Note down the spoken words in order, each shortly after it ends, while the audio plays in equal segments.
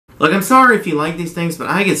Look, I'm sorry if you like these things, but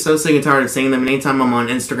I get so sick and tired of seeing them anytime I'm on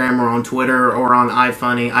Instagram or on Twitter or on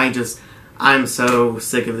iFunny. I'm so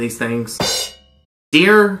sick of these things.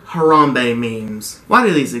 Dear Harambe memes. Why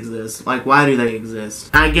do these exist? Like, why do they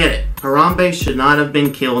exist? I get it. Harambe should not have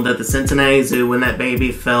been killed at the Cincinnati Zoo when that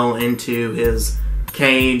baby fell into his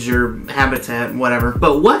cage or habitat, whatever.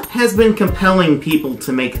 But what has been compelling people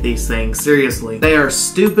to make these things? Seriously. They are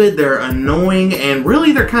stupid, they're annoying, and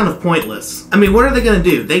really they're kind of pointless. I mean, what are they gonna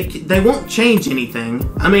do? They won't change anything.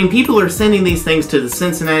 I mean, people are sending these things to the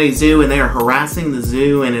Cincinnati Zoo and they are harassing the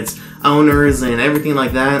zoo and its owners and everything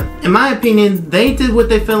like that. In my opinion, they did what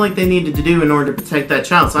they felt like they needed to do in order to protect that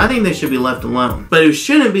child, so I think they should be left alone. But who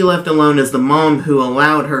shouldn't be left alone is the mom who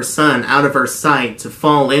allowed her son out of her sight to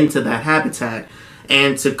fall into that habitat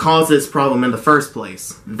and to cause this problem in the first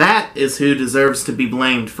place. That is who deserves to be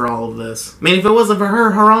blamed for all of this. I mean, if it wasn't for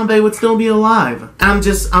her, Harambe would still be alive.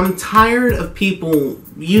 I'm tired of people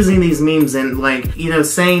using these memes and, like, you know,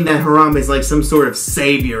 saying that Harambe is like some sort of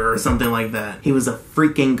savior or something like that. He was a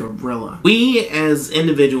freaking gorilla. We as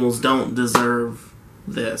individuals don't deserve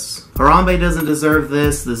this. Harambe doesn't deserve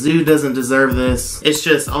this. The zoo doesn't deserve this. It's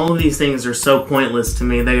just, all of these things are so pointless to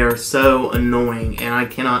me. They are so annoying and I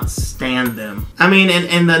cannot stand them. I mean,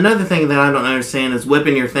 and another thing that I don't understand is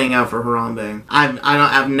whipping your thing out for Harambe.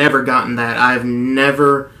 I've never gotten that. I've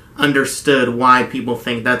never understood why people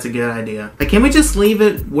think that's a good idea. Like, can we just leave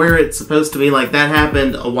it where it's supposed to be? Like, that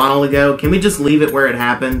happened a while ago. Can we just leave it where it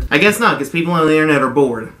happened? I guess not, because people on the internet are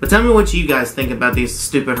bored. But tell me what you guys think about these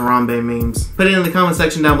stupid Harambe memes. Put it in the comment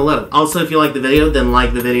section down below. Also, if you like the video, then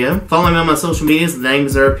like the video. Follow me on my social medias. The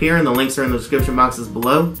names are up here and the links are in the description boxes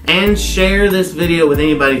below. And share this video with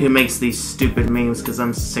anybody who makes these stupid memes, because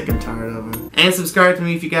I'm sick and tired of them. And subscribe to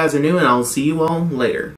me if you guys are new, and I'll see you all later.